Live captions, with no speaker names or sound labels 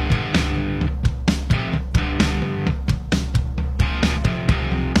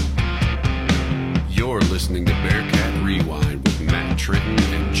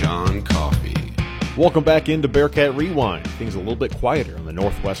Welcome back into Bearcat Rewind. Things a little bit quieter on the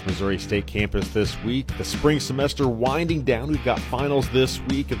Northwest Missouri State campus this week. The spring semester winding down. We've got finals this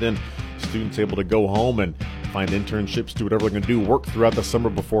week, and then students able to go home and find internships, do whatever they're going to do, work throughout the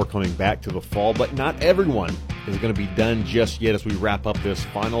summer before coming back to the fall. But not everyone is going to be done just yet as we wrap up this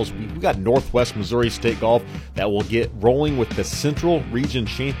finals. We've got Northwest Missouri State golf that will get rolling with the Central Region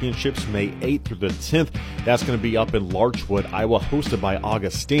Championships May 8th through the 10th. That's going to be up in Larchwood, Iowa, hosted by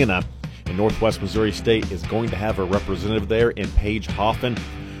Augustana. And Northwest Missouri State is going to have a representative there in Paige Hoffman.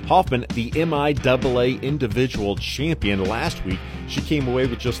 Hoffman, the MIAA individual champion last week, she came away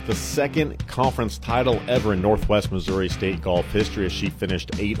with just the second conference title ever in Northwest Missouri State golf history as she finished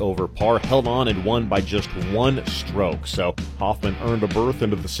 8 over par, held on and won by just 1 stroke. So Hoffman earned a berth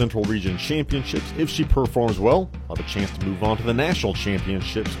into the Central Region Championships. If she performs well, we'll have a chance to move on to the National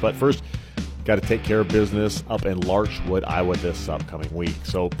Championships. But first, got to take care of business up in Larchwood, Iowa this upcoming week.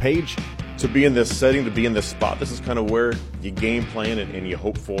 So, Paige, to be in this setting, to be in this spot, this is kind of where you game plan and you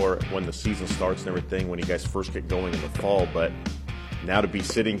hope for when the season starts and everything, when you guys first get going in the fall. But now to be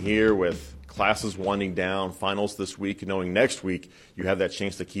sitting here with classes winding down, finals this week, and knowing next week you have that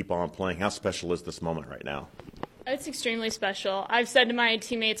chance to keep on playing, how special is this moment right now? It's extremely special. I've said to my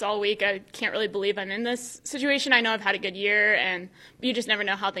teammates all week, I can't really believe I'm in this situation. I know I've had a good year, and you just never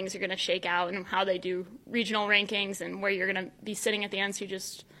know how things are going to shake out and how they do regional rankings and where you're going to be sitting at the end. So you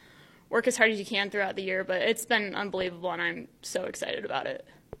just work as hard as you can throughout the year. But it's been unbelievable, and I'm so excited about it.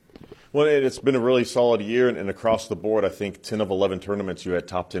 Well, it's been a really solid year, and across the board, I think 10 of 11 tournaments you had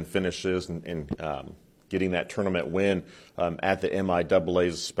top 10 finishes, and getting that tournament win at the MIAA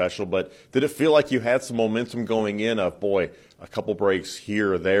is special. But did it feel like you had some momentum going in of, boy, a couple breaks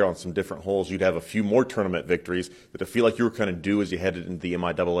here or there on some different holes, you'd have a few more tournament victories? Did it feel like you were kind of due as you headed into the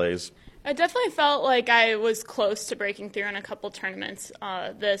MIAAs? I definitely felt like I was close to breaking through in a couple tournaments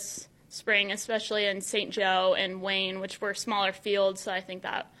this spring, especially in St. Joe and Wayne, which were smaller fields, so I think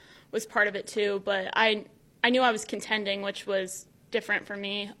that was part of it too. But I knew I was contending, which was different for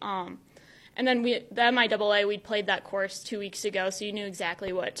me. And then the MIAA, we'd played that course 2 weeks ago, so you knew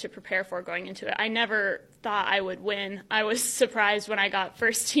exactly what to prepare for going into it. I never thought I would win. I was surprised when I got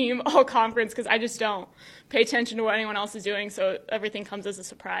first team all conference because I just don't pay attention to what anyone else is doing, so everything comes as a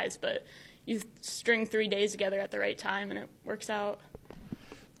surprise. But you string 3 days together at the right time, and it works out.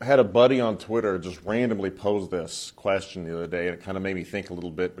 I had a buddy on Twitter just randomly pose this question the other day, and it kind of made me think a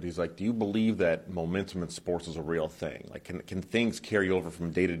little bit. But he's like, do you believe that momentum in sports is a real thing? Like, can things carry over from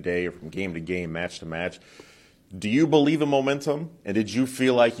day to day or from game to game, match to match? Do you believe in momentum? And did you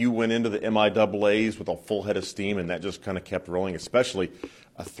feel like you went into the MIAAs with a full head of steam and that just kind of kept rolling, especially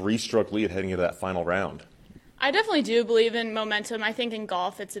a 3-stroke lead heading into that final round? I definitely do believe in momentum. I think in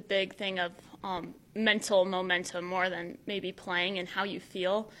golf it's a big thing of mental momentum more than maybe playing and how you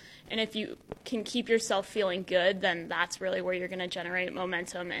feel. And if you can keep yourself feeling good, then that's really where you're going to generate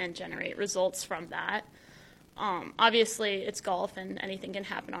momentum and generate results from that. Obviously, it's golf and anything can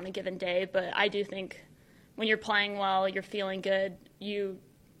happen on a given day, but I do think when you're playing well, you're feeling good, you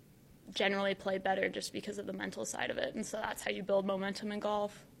generally play better just because of the mental side of it. And so that's how you build momentum in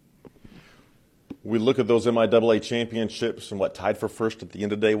golf. We look at those MIAA championships and what tied for first at the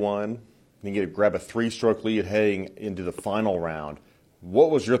end of day one. And you get to grab a 3-stroke lead heading into the final round.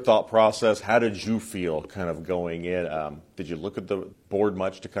 What was your thought process? How did you feel kind of going in? Did you look at the board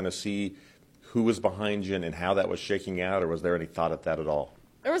much to kind of see who was behind you and how that was shaking out, or was there any thought at that at all?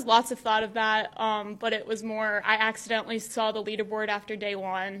 There was lots of thought of that, but it was more I accidentally saw the leaderboard after day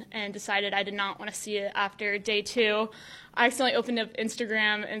one and decided I did not want to see it after day 2. I accidentally opened up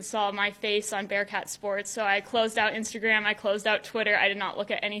Instagram and saw my face on Bearcat Sports, so I closed out Instagram, I closed out Twitter. I did not look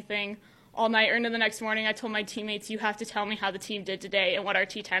at anything all night or into the next morning. I told my teammates, you have to tell me how the team did today and what our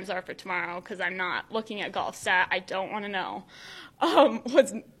tee times are for tomorrow, because I'm not looking at golf stat. I don't want to know.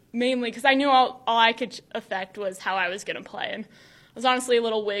 Was mainly because I knew all I could affect was how I was going to play. And I was honestly a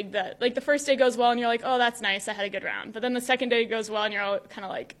little wigged that, like, the first day goes well and you're like, oh, that's nice, I had a good round. But then the second day goes well and you're all kind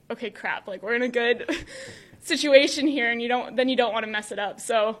of like, okay, crap, like, we're in a good situation here, and you don't want to mess it up.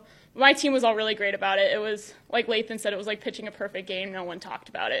 So my team was all really great about it. It was, like Lathan said, it was like pitching a perfect game. No one talked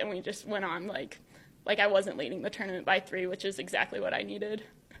about it, and we just went on like I wasn't leading the tournament by 3, which is exactly what I needed.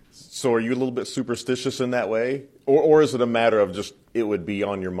 So are you a little bit superstitious in that way? Or is it a matter of just it would be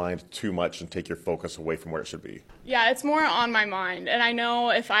on your mind too much and take your focus away from where it should be? Yeah, it's more on my mind. And I know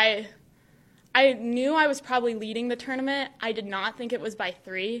if I knew I was probably leading the tournament, I did not think it was by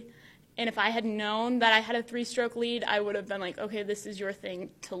 3. And if I had known that I had a 3-stroke lead, I would have been like, okay, this is your thing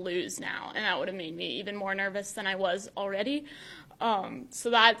to lose now. And that would have made me even more nervous than I was already.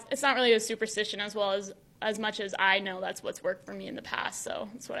 So it's not really a superstition as much as I know that's what's worked for me in the past. So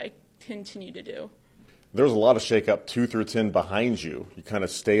that's what I continue to do. There was a lot of shakeup 2 through 10 behind you. You kind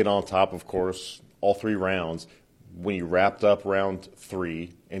of stayed on top, of course, all 3 rounds. When you wrapped up round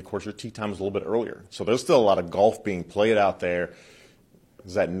 3, and of course your tee time was a little bit earlier. So there's still a lot of golf being played out there.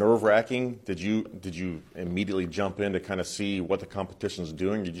 Is that nerve-wracking? Did you immediately jump in to kind of see what the competition's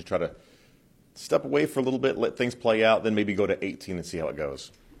doing? Did you try to step away for a little bit, let things play out, then maybe go to 18 and see how it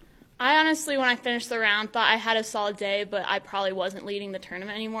goes? I honestly, when I finished the round, thought I had a solid day, but I probably wasn't leading the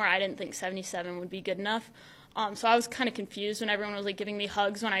tournament anymore. I didn't think 77 would be good enough. So I was kind of confused when everyone was, like, giving me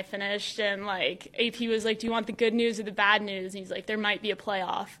hugs when I finished. And, like, AP was like, do you want the good news or the bad news? And he's like, there might be a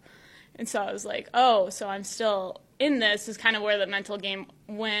playoff. And so I was like, oh, so I'm still in this is kind of where the mental game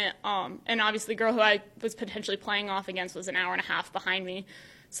went. And obviously the girl who I was potentially playing off against was an hour and a half behind me.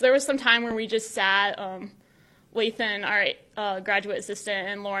 So there was some time where we just sat. Lathan, our graduate assistant,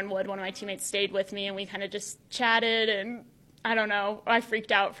 and Lauren Wood, one of my teammates, stayed with me, and we kind of just chatted, and I don't know, I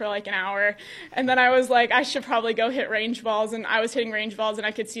freaked out for like an hour. And then I was like, I should probably go hit range balls, and I was hitting range balls, and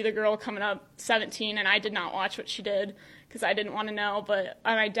I could see the girl coming up 17, and I did not watch what she did because I didn't want to know. But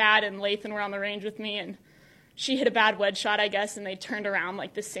my dad and Lathan were on the range with me, and she hit a bad wedge shot, I guess, and they turned around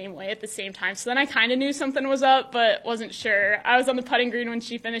like the same way at the same time. So then I kind of knew something was up, but wasn't sure. I was on the putting green when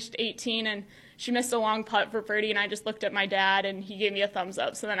she finished 18, and she missed a long putt for birdie, and I just looked at my dad, and he gave me a thumbs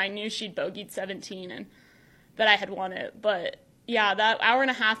up. So then I knew she'd bogeyed 17 and that I had won it. But, yeah, that hour and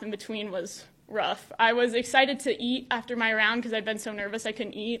a half in between was rough. I was excited to eat after my round because I'd been so nervous I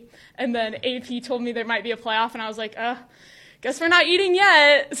couldn't eat. And then AP told me there might be a playoff, and I was like, guess we're not eating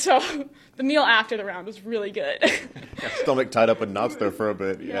yet. So the meal after the round was really good. Stomach tied up in knots there for a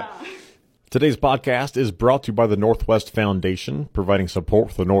bit. Yeah. Today's podcast is brought to you by the Northwest Foundation, providing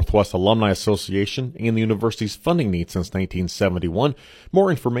support for the Northwest Alumni Association and the university's funding needs since 1971.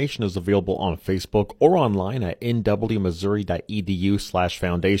 More information is available on Facebook or online at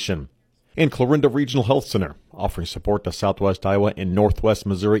nwmissouri.edu/foundation. And Clarinda Regional Health Center, offering support to Southwest Iowa and Northwest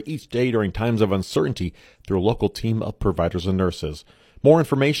Missouri each day during times of uncertainty through a local team of providers and nurses. More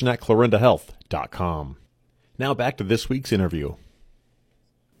information at clarindahealth.com. Now back to this week's interview.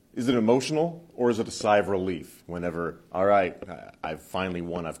 Is it emotional, or is it a sigh of relief whenever, all right, I've finally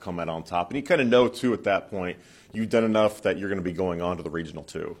won, I've come out on top? And you kind of know, too, at that point, you've done enough that you're going to be going on to the regional,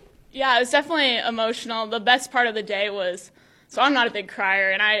 too. Yeah, it was definitely emotional. The best part of the day was, so I'm not a big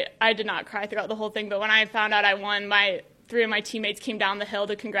crier, and I did not cry throughout the whole thing, but when I found out I won, 3 of my teammates came down the hill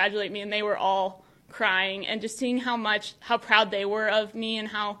to congratulate me, and they were all crying. And just seeing how proud they were of me and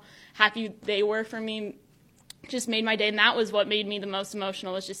how happy they were for me just made my day, and that was what made me the most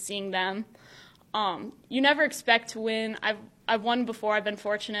emotional, was just seeing them. You never expect to win. I've won before. I've been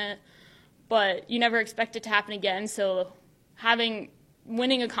fortunate, but you never expect it to happen again. So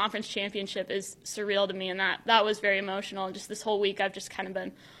winning a conference championship is surreal to me, and that was very emotional. And just this whole week, I've just kind of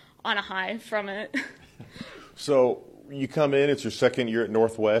been on a high from it. So you come in, it's your second year at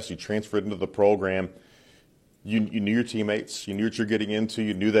Northwest, you transferred into the program. You knew your teammates, you knew what you're getting into,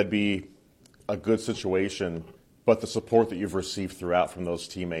 you knew that'd be a good situation, but the support that you've received throughout from those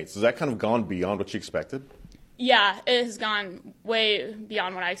teammates, has that kind of gone beyond what you expected? Yeah, it has gone way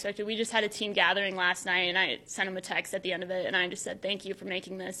beyond what I expected. We just had a team gathering last night, and I sent them a text at the end of it, and I just said, thank you for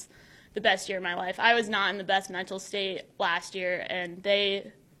making this the best year of my life. I was not in the best mental state last year, and they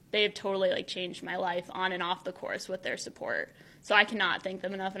have totally changed my life on and off the course with their support. So I cannot thank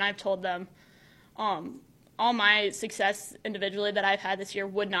them enough, and I've told them all my success individually that I've had this year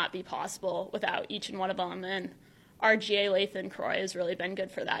would not be possible without each and one of them. And RGA, Lathan, Croy has really been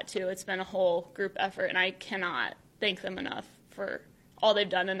good for that too. It's been a whole group effort, and I cannot thank them enough for all they've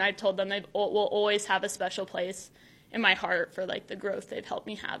done. And I told them they will always have a special place in my heart for the growth they've helped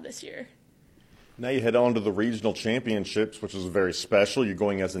me have this year. Now you head on to the regional championships, which is very special. You're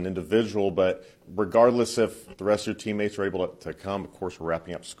going as an individual, but regardless if the rest of your teammates are able to come, of course we're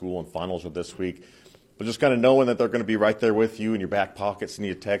wrapping up school and finals are this week. But just kind of knowing that they're going to be right there with you in your back pockets and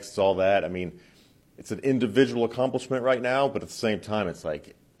your texts, all that. I mean, it's an individual accomplishment right now, but at the same time, it's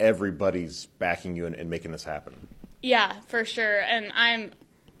like everybody's backing you and making this happen. Yeah, for sure. And I'm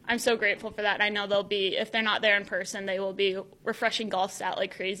so grateful for that. And I know they'll be, if they're not there in person, they will be refreshing golf stat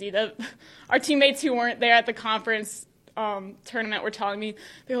like crazy. Our teammates who weren't there at the conference tournament were telling me,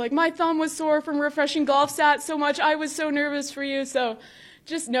 they were like, my thumb was sore from refreshing golf stat so much. I was so nervous for you. So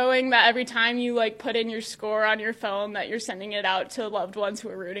just knowing that every time you put in your score on your phone, that you're sending it out to loved ones who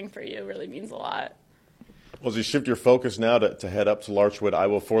are rooting for you really means a lot. Well, as you shift your focus now to head up to Larchwood,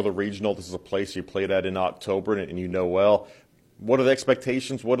 Iowa for the regional, this is a place you played at in October and you know well. What are the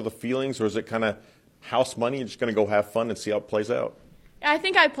expectations? What are the feelings? Or is it kind of house money? You're just going to go have fun and see how it plays out? I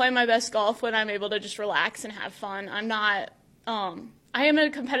think I play my best golf when I'm able to just relax and have fun. I'm not I am a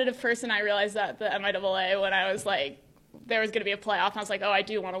competitive person. I realized that the MIAA when I was like, there was going to be a playoff, and I was like, oh, I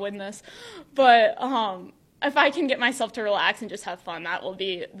do want to win this. But if I can get myself to relax and just have fun, that will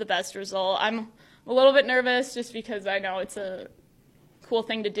be the best result. I'm a little bit nervous just because I know it's a cool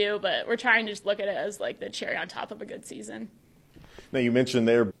thing to do, but we're trying to just look at it as like the cherry on top of a good season. Now, you mentioned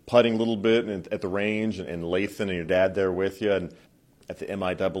they're putting a little bit at the range, and Lathan and your dad there with you, and at the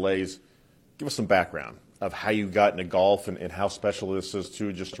MIAAs. Give us some background of how you got into golf and how special this is,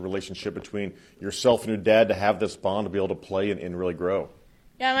 too, just a relationship between yourself and your dad to have this bond to be able to play and really grow.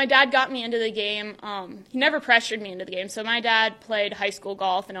 Yeah, my dad got me into the game. He never pressured me into the game. So my dad played high school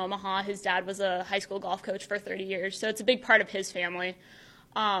golf in Omaha. His dad was a high school golf coach for 30 years, so it's a big part of his family.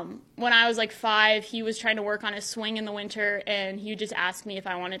 When I was like 5, he was trying to work on his swing in the winter, and he would just ask me if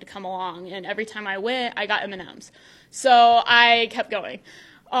I wanted to come along. And every time I went, I got M&Ms. So I kept going.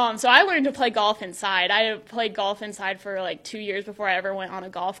 So I learned to play golf inside. I played golf inside for like 2 years before I ever went on a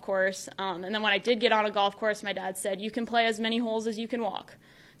golf course. And then when I did get on a golf course, my dad said, you can play as many holes as you can walk.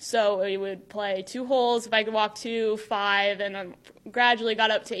 So we would play 2 holes if I could walk 2, 5, and then gradually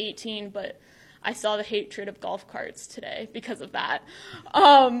got up to 18. But I saw the hatred of golf carts today because of that,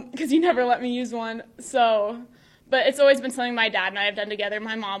 because he never let me use one. But it's always been something my dad and I have done together.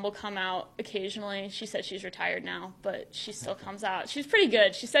 My mom will come out occasionally. She said she's retired now, but she still comes out. She's pretty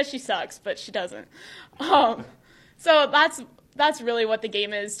good. She says she sucks, but she doesn't. So that's really what the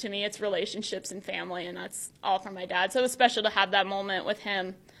game is to me. It's relationships and family, and that's all from my dad. So it was special to have that moment with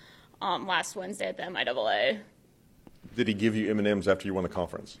him last Wednesday at the MIAA. Did he give you M&Ms after you won the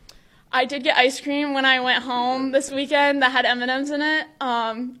conference? I did get ice cream when I went home this weekend that had M&Ms in it.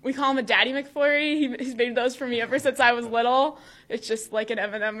 We call him a Daddy McFlurry. He's made those for me ever since I was little. It's just like an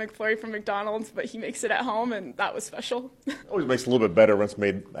M&M McFlurry from McDonald's, but he makes it at home, and that was special. Always makes it a little bit better when it's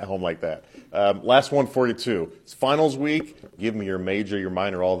made at home like that. Last one for you, too. It's finals week. Give me your major, your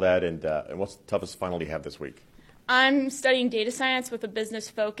minor, all that, and what's the toughest final you have this week? I'm studying data science with a business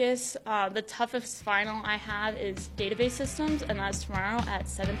focus. The toughest final I have is database systems, and that's tomorrow at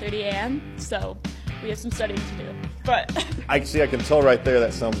 7:30 a.m. So we have some studying to do. But I can tell right there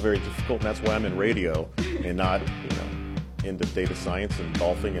that sounds very difficult, and that's why I'm in radio and not, into data science and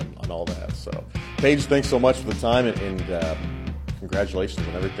golfing and all that. So, Paige, thanks so much for the time, and congratulations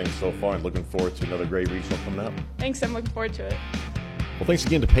on everything so far, and looking forward to another great regional coming up. Thanks, I'm looking forward to it. Well, thanks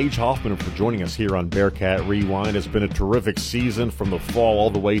again to Paige Hoffman for joining us here on Bearcat Rewind. It's been a terrific season from the fall all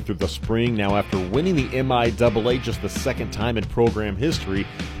the way through the spring. Now, after winning the MIAA just the second time in program history,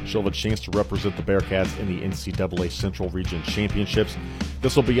 she'll have a chance to represent the Bearcats in the NCAA Central Region Championships.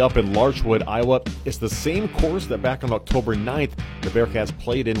 This will be up in Larchwood, Iowa. It's the same course that back on October 9th, the Bearcats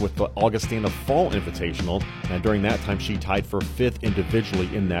played in with the Augustana Fall Invitational. And during that time, she tied for 5th individually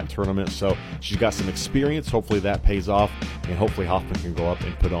in that tournament. So she's got some experience. Hopefully that pays off, and hopefully Hoffman can go up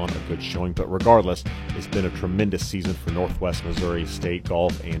and put on a good showing. But regardless, it's been a tremendous season for Northwest Missouri State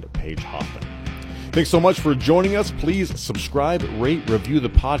Golf and Paige Hoffman. Thanks so much for joining us. Please subscribe, rate, review the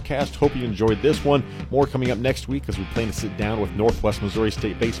podcast. Hope you enjoyed this one. More coming up next week as we plan to sit down with Northwest Missouri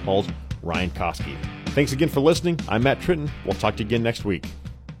State Baseball's Ryan Koski. Thanks again for listening. I'm Matt Tritton. We'll talk to you again next week.